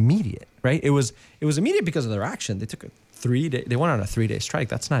was immediate, right? It was immediate because of their action. They took they went on a 3-day strike.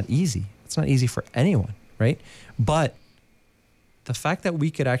 That's not easy. It's not easy for anyone, right? But the fact that we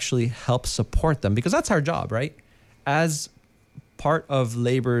could actually help support them, because that's our job, right? As part of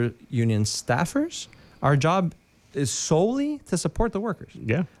labor union staffers, our job is solely to support the workers.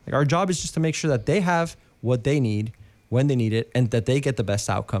 Yeah. Like our job is just to make sure that they have what they need when they need it, and that they get the best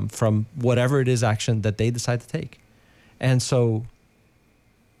outcome from whatever it is action that they decide to take. And so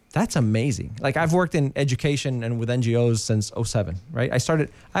that's amazing. Like I've worked in education and with NGOs since 2007, right?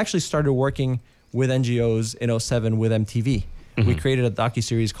 I actually started working with NGOs in 2007 with MTV. we created a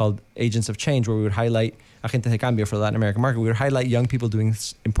docuseries called Agents of Change, where we would highlight Agentes de Cambio for the Latin American market. We would highlight young people doing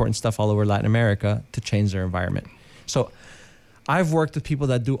important stuff all over Latin America to change their environment. So I've worked with people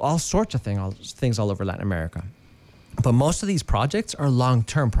that do all sorts of things all over Latin America. But most of these projects are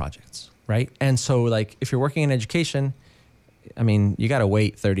long-term projects, right? And so, like, if you're working in education, I mean, you got to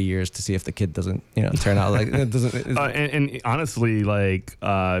wait 30 years to see if the kid doesn't, turn out like it doesn't. And honestly, like,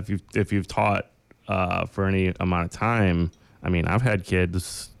 if you've taught for any amount of time, I mean, I've had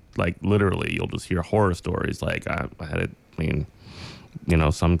kids, like, literally, you'll just hear horror stories. Like, I had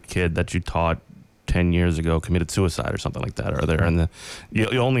some kid that you taught 10 years ago committed suicide or something like that, or they're in the.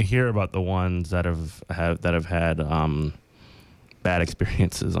 You only hear about the ones that have had bad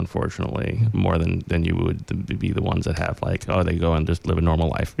experiences, unfortunately, more than you would be the ones that have, like, they go and just live a normal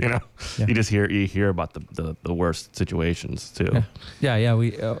life. Yeah. You hear about the worst situations too.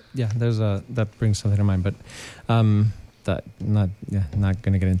 There's that brings something to mind, but not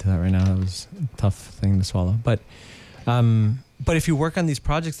going to get into that right now. That was a tough thing to swallow, but if you work on these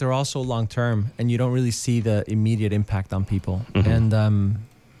projects, they're also long term, and you don't really see the immediate impact on people.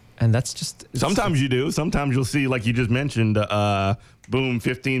 And that's just... Sometimes you do. Sometimes you'll see, like you just mentioned, boom,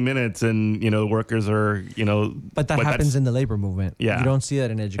 15 minutes, and, the workers are, But that happens in the labor movement. Yeah. You don't see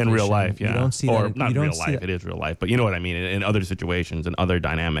that in education. In real life, yeah. You don't see or that. Not real life, it is real life. But you know what I mean, in other situations, in other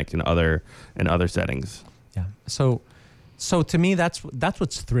dynamics, in other settings. Yeah. So to me, that's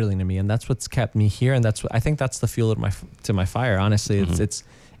what's thrilling to me, and that's what's kept me here, and I think that's the fuel to my fire. Honestly, it's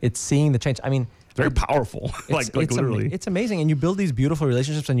seeing the change. I mean, it's very powerful. It's literally, it's amazing, and you build these beautiful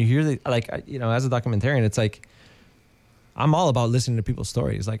relationships, and you hear as a documentarian, it's like I'm all about listening to people's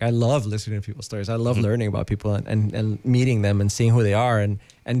stories. Like, I love listening to people's stories. I love learning about people and meeting them and seeing who they are,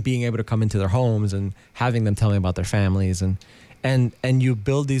 and being able to come into their homes and having them tell me about their families and you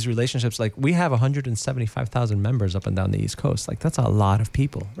build these relationships. Like, we have 175,000 members up and down the East Coast. Like, that's a lot of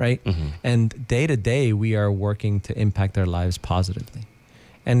people, right? And day to day, we are working to impact their lives positively.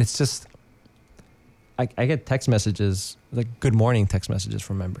 And it's just, I get text messages, like good morning text messages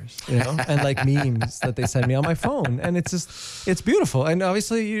from members, and like memes that they send me on my phone. And it's beautiful. And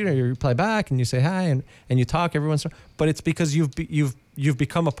obviously, you reply back and you say hi and you talk every once in a while. But it's because you've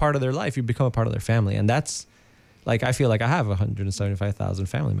become a part of their life. You've become a part of their family. And that's, like, I feel like I have 175,000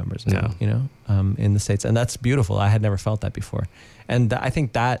 family members now, in the States. And that's beautiful. I had never felt that before. And I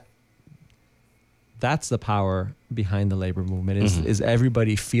think that's the power behind the labor movement is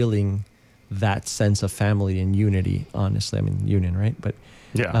everybody feeling that sense of family and unity. Honestly, I mean, union, right? But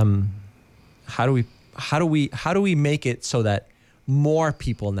how do we make it so that more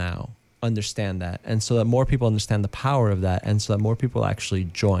people now understand that, and so that more people understand the power of that, and so that more people actually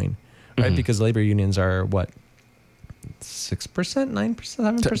join, right? Because labor unions are what, 6%, 9%,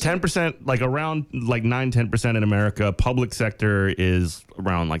 7%? 10%, like around like 9-10% in America. Public sector is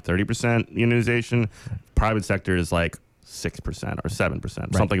around like 30% unionization. Private sector is like 6% or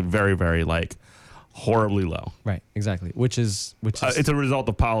 7%, something very, very, like, horribly low. Right, exactly. Which is it's a result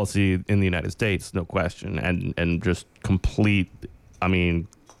of policy in the United States, no question, and just complete, I mean,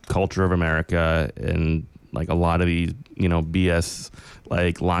 culture of America, and like a lot of these, BS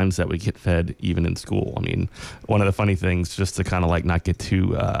like lines that we get fed even in school. I mean, one of the funny things, just to kind of like not get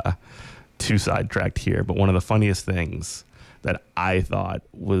too sidetracked here, but one of the funniest things that I thought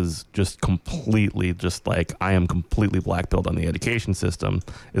was just completely, just like, I am completely black pilled on the education system,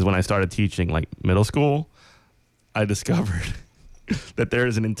 is when I started teaching like middle school, I discovered that there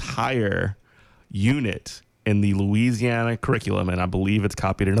is an entire unit in the Louisiana curriculum, and I believe it's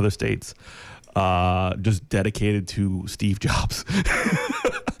copied in other states, just dedicated to Steve Jobs.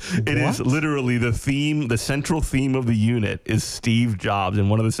 It is literally the central theme of the unit is Steve Jobs. In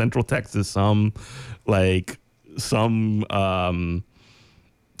one of the central texts is some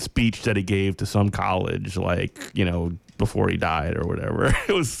speech that he gave to some college, like, before he died or whatever.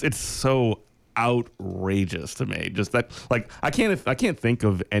 It's so outrageous to me. Just that, like, I can't think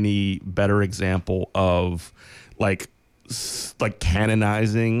of any better example of like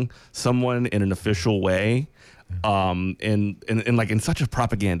canonizing someone in an official way, in like in such a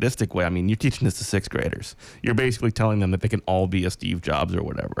propagandistic way. I mean, you're teaching this to sixth graders. You're basically telling them that they can all be a Steve Jobs or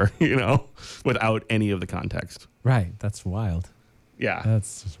whatever, without any of the context. Right. That's wild. Yeah.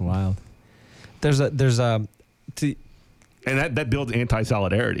 That's just wild. And that builds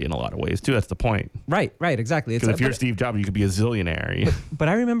anti-solidarity in a lot of ways too. That's the point. Right, exactly. Because if you're Steve Jobs, you could be a zillionaire. But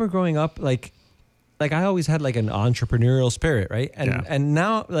I remember growing up, like I always had like an entrepreneurial spirit, right? And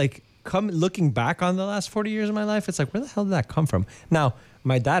now, like, looking back on the last 40 years of my life, it's like, where the hell did that come from? Now,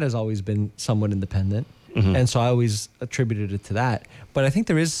 my dad has always been somewhat independent, and so I always attributed it to that. But I think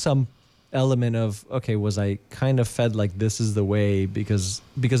there is some element of, okay, was I kind of fed like this is the way because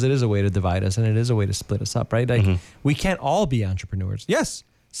it is a way to divide us and it is a way to split us up, right? Like we can't all be entrepreneurs. Yes,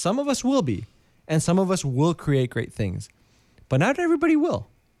 some of us will be, and some of us will create great things, but not everybody will,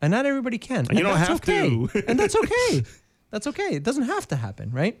 and not everybody can. And you don't have to, to. and that's okay. That's okay. It doesn't have to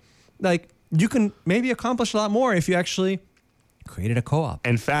happen, right? Like you can maybe accomplish a lot more if you actually created a co-op.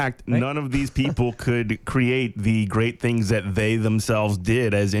 In fact, right? None of these people could create the great things that they themselves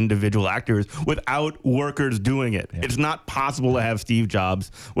did as individual actors without workers doing it. Yeah. It's not possible to have Steve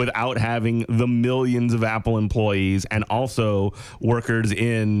Jobs without having the millions of Apple employees and also workers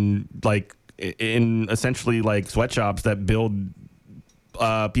in essentially like sweatshops that build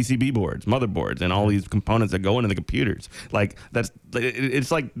PCB boards, motherboards, and all these components that go into the computers. Like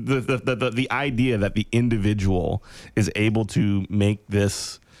it's like the idea that the individual is able to make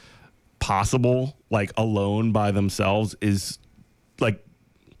this possible, like alone by themselves, is like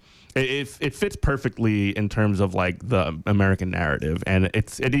it fits perfectly in terms of like the American narrative, and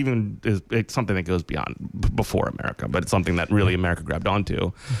it's something that goes beyond before America, but it's something that really America grabbed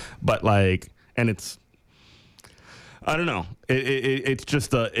onto, but like, and it's. I don't know. It's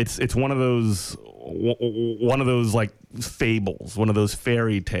just it's one of those like fables, one of those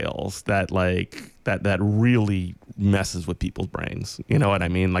fairy tales that like that really messes with people's brains. You know what I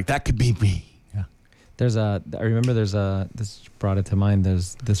mean? Like that could be me. Yeah. I remember this brought it to mind.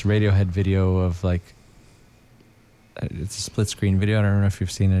 There's this Radiohead video of like, it's a split screen video. I don't know if you've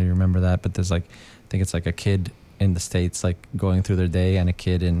seen it or you remember that, but there's like, I think it's like a kid in the States, like going through their day, and a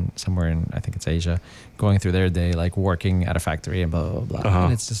kid in somewhere in, I think it's Asia, going through their day, like working at a factory and blah, blah, blah. Uh-huh.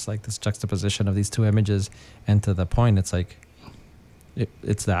 And it's just like this juxtaposition of these two images. And to the point, it's like,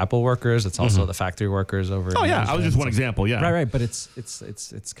 it's the Apple workers. It's also the factory workers over. Oh yeah. I was just one example. Yeah. Right. But it's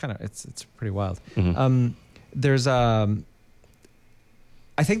kind of, it's pretty wild. There's, I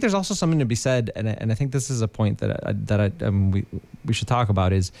think there's also something to be said. And I think this is a point that we should talk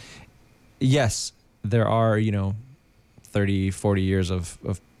about is, yes, there are, 30, 40 years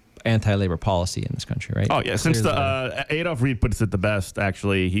of anti-labor policy in this country, right? Oh, yeah. Since Adolf Reed puts it the best,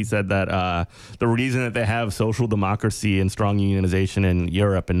 actually. He said that the reason that they have social democracy and strong unionization in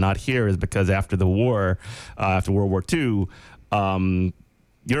Europe and not here is because after the war, after World War II,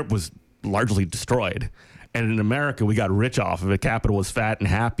 Europe was largely destroyed. And in America, we got rich off of it. Capital was fat and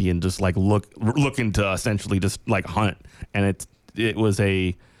happy and just like looking to essentially just like hunt. And it was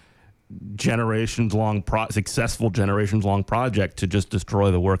a successful generations long project to just destroy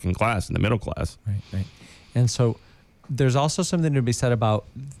the working class and the middle class. Right. And so there's also something to be said about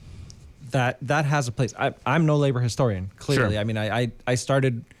that has a place. I'm no labor historian, clearly. Sure. I mean, I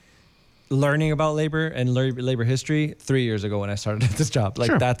started learning about labor and labor history 3 years ago when I started this job.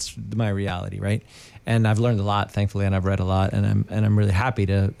 Like, that's my reality, right? And I've learned a lot, thankfully, and I've read a lot, and I'm really happy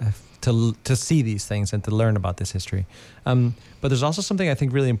to see these things and to learn about this history. But there's also something I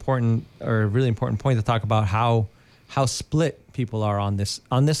think really important, or a really important point to talk about how split people are on this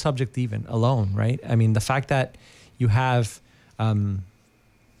subject even alone, right? I mean, the fact that you have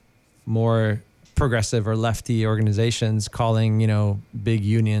more progressive or lefty organizations calling, big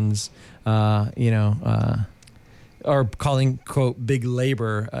unions, or calling, quote, big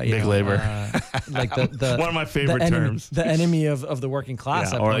labor. Big labor. Like the one of my favorite terms. The enemy of the working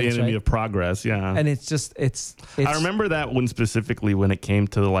class. Or the enemy of progress, yeah. And it's just, it's I remember that one specifically when it came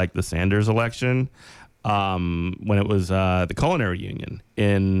to like the Sanders election, when it was the Culinary Union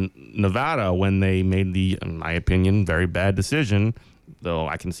in Nevada, when they made the, in my opinion, very bad decision, though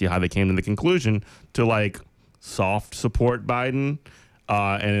I can see how they came to the conclusion, to like soft support Biden.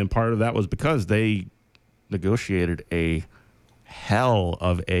 And part of that was because they negotiated a hell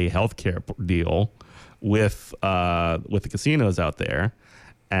of a healthcare deal with the casinos out there,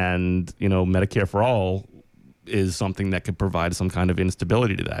 and Medicare for all is something that could provide some kind of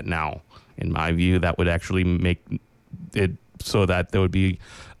instability to that. Now, in my view, that would actually make it so that there would be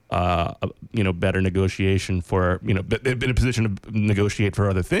better negotiation for they've been in a position to negotiate for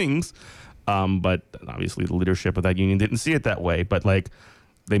other things, but obviously the leadership of that union didn't see it that way. But like,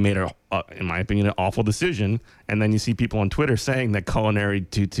 they made, in my opinion, an awful decision. And then you see people on Twitter saying that Culinary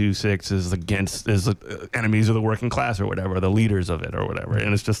 226 is enemies of the working class or whatever, the leaders of it or whatever.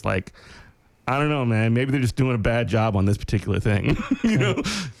 And it's just like, I don't know, man. Maybe they're just doing a bad job on this particular thing. Yeah,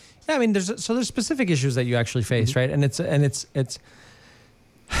 I mean, there's specific issues that you actually face, right? And it's I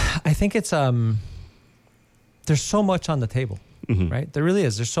think it's there's so much on the table. Right? There really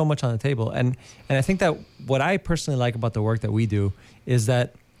is. There's so much on the table. And I think that what I personally like about the work that we do is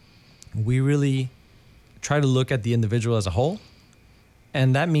that we really try to look at the individual as a whole.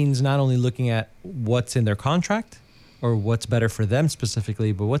 And that means not only looking at what's in their contract, or what's better for them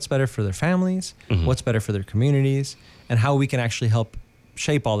specifically, but what's better for their families, Mm-hmm. what's better for their communities, and how we can actually help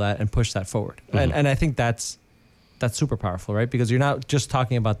shape all that and push that forward. Mm-hmm. And I think that's super powerful, right? Because you're not just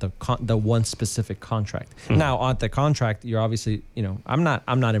talking about the one specific contract. Mm-hmm. Now, on the contract, you're obviously, I'm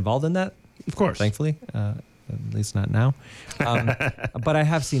not involved in that, Of course. thankfully, at least not now. But I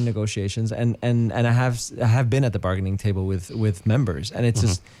have seen negotiations, and I have been at the bargaining table with members, and it's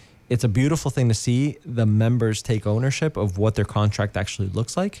just it's a beautiful thing to see the members take ownership of what their contract actually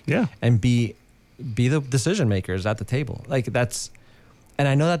looks like, Yeah. and be the decision makers at the table. Like that's, and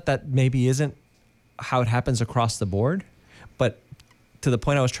I know that maybe isn't how it happens across the board, but to the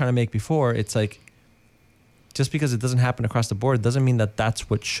point I was trying to make before, it's like, just because it doesn't happen across the board doesn't mean that that's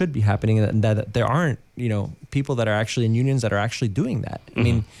what should be happening, and that there aren't, people that are actually in unions that are actually doing that. I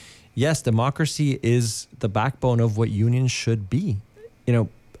mean, yes, democracy is the backbone of what unions should be.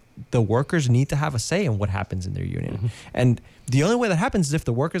 The workers need to have a say in what happens in their union. And the only way that happens is if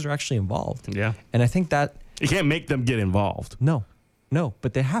the workers are actually involved. Yeah. And I think that You can't make them get involved. no,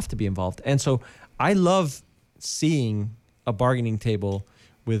 but they have to be involved. And so I love seeing a bargaining table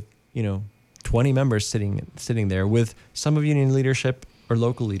with, 20 members sitting there with some of union leadership or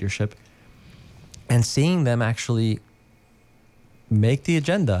local leadership, and seeing them actually make the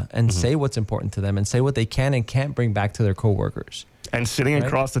agenda and say what's important to them and say what they can and can't bring back to their coworkers. And sitting Right.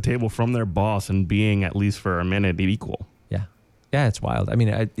 across the table from their boss and being, at least for a minute, equal. Yeah, it's wild. I mean,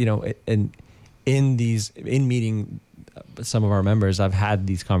 in meeting some of our members, I've had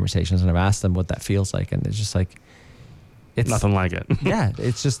these conversations and I've asked them what that feels like, and it's just like, it's Nothing like it. yeah,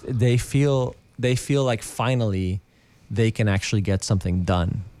 it's just they feel like finally they can actually get something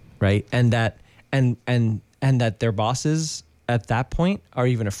done, right? And that that their bosses at that point are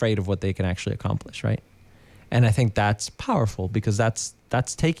even afraid of what they can actually accomplish, right? And I think that's powerful, because that's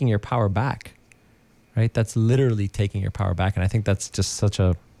taking your power back, right? That's literally taking your power back, and I think that's just such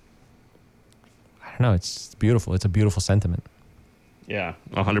a, I don't know, it's beautiful. It's a beautiful sentiment. Yeah,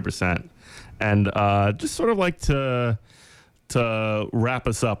 100%. And just sort of like to wrap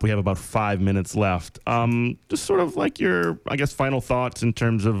us up, we have about 5 minutes left. Just sort of like your, I guess, final thoughts in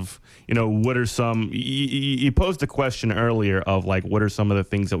terms of, what are some, you posed a question earlier of like, what are some of the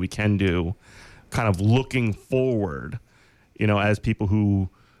things that we can do kind of looking forward, as people who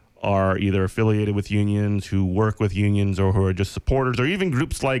are either affiliated with unions, who work with unions, or who are just supporters, or even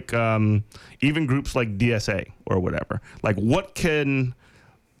groups like DSA or whatever. Like, what can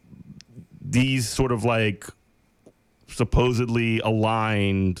these sort of like supposedly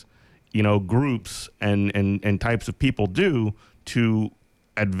aligned, groups and types of people do to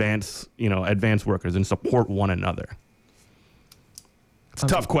advance workers and support one another? It's a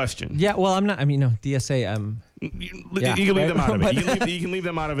tough question. Yeah, well, I'm not. I mean, no, DSA. You Yeah, can leave right? them out of it. But- You can leave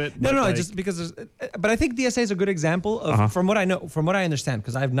them out of it. No, but, like, just because but I think DSA is a good example of, from what I know, from what I understand,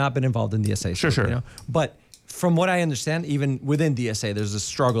 because I've not been involved in DSA. Sure. But from what I understand, even within DSA, there's a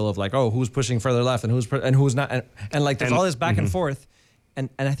struggle of like, who's pushing further left and who's not, and like there's all this back and forth. And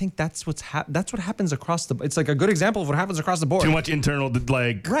I think that's what happens across the. It's like a good example of what happens across the board. too much internal,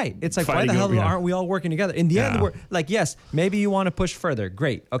 like, Right. It's like, why fighting the hell over- yeah. aren't we all working together? In the end, Yeah. we're like, yes, maybe you want to push further.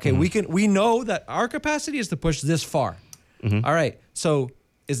 Great. Okay, we know that our capacity is to push this far. All right. So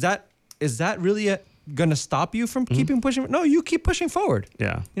is that really going to stop you from keeping pushing? No, you keep pushing forward. Yeah.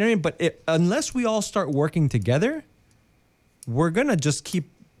 You know what I mean? But unless we all start working together, we're going to just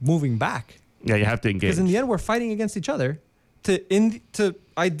keep moving back. Yeah, you have to engage. Because in the end, we're fighting against each other to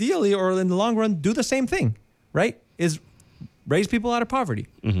ideally, or in the long run, do the same thing, right? Is raise people out of poverty.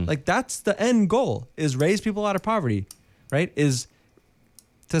 Like that's the end goal, is raise people out of poverty, right? Is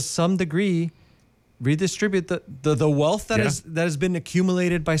to some degree redistribute the wealth that has been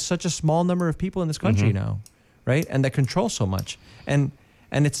accumulated by such a small number of people in this country now, right? And that control so much. And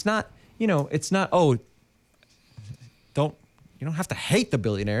it's not, it's not, you don't have to hate the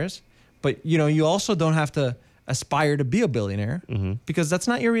billionaires, but you also don't have to aspire to be a billionaire, because that's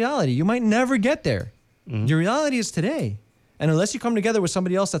not your reality. You might never get there. Your reality is today. And unless you come together with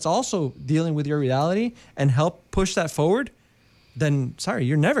somebody else that's also dealing with your reality and help push that forward, then sorry,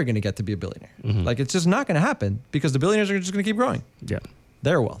 you're never going to get to be a billionaire. Like, it's just not going to happen, because the billionaires are just going to keep growing Yeah.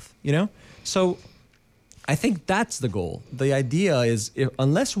 their wealth, So I think that's the goal. The idea is,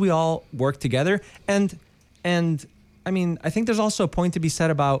 unless we all work together, and I mean, I think there's also a point to be said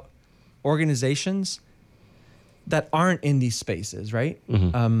about organizations that aren't in these spaces, right?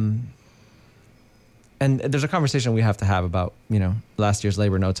 And there's a conversation we have to have about, last year's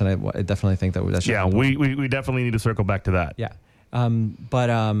labor notes, and I definitely think that should Yeah, happen. we definitely need to circle back to that. Yeah. We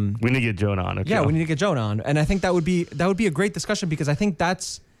need to get Jonah on. Okay? Yeah, we need to get Jonah on, and I think that would be a great discussion, because I think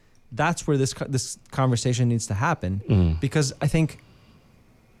that's that's where this conversation needs to happen, because I think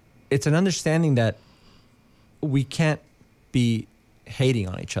it's an understanding that we can't be hating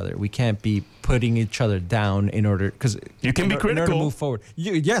on each other. We can't be putting each other down in order, because you can be critical in order to move forward.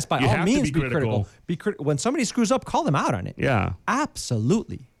 Yes, by all means, be critical. When somebody screws up, call them out on it. Yeah,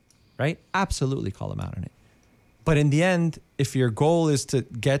 absolutely, right? Absolutely, call them out on it. But in the end, if your goal is to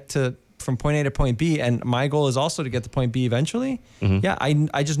get from point A to point B, and my goal is also to get to point B eventually, yeah,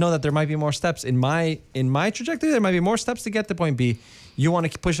 I just know that there might be more steps in my trajectory. There might be more steps to get to point B. You want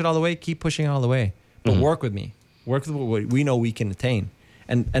to push it all the way, keep pushing it all the way, but work with me. Work with what we know we can attain,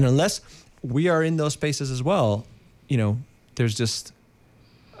 and unless we are in those spaces as well, we just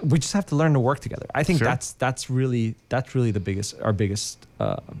have to learn to work together. I think that's really our biggest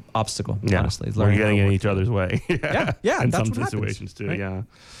obstacle. Yeah. Honestly, is learning. We're getting in each other's way. yeah. In that's some what situations happens, too. Right? Yeah.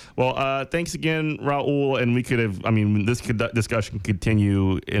 Well, thanks again, Raul. And we could have. I mean, this discussion could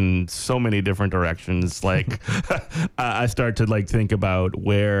continue in so many different directions. Like, I start to think about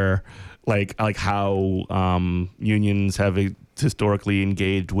where. Like how unions have historically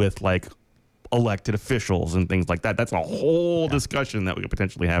engaged with elected officials and things like that. That's a whole discussion that we could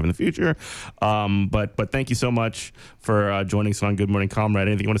potentially have in the future. But thank you so much for joining us on Good Morning Comrade.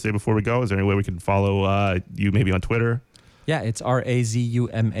 Anything you want to say before we go? Is there any way we can follow you maybe on Twitter? Yeah, it's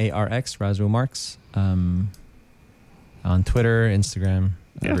RAZUMARX, Razul Marx. On Twitter, Instagram,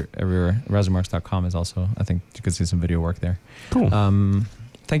 everywhere. RazulMarx.com is also, I think you can see some video work there. Cool.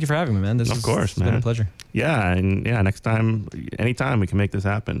 Thank you for having me, man. It's been a pleasure. Yeah, and next time, anytime we can make this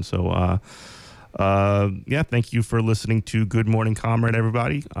happen. So, thank you for listening to Good Morning Comrade,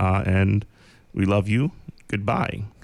 everybody. And we love you. Goodbye.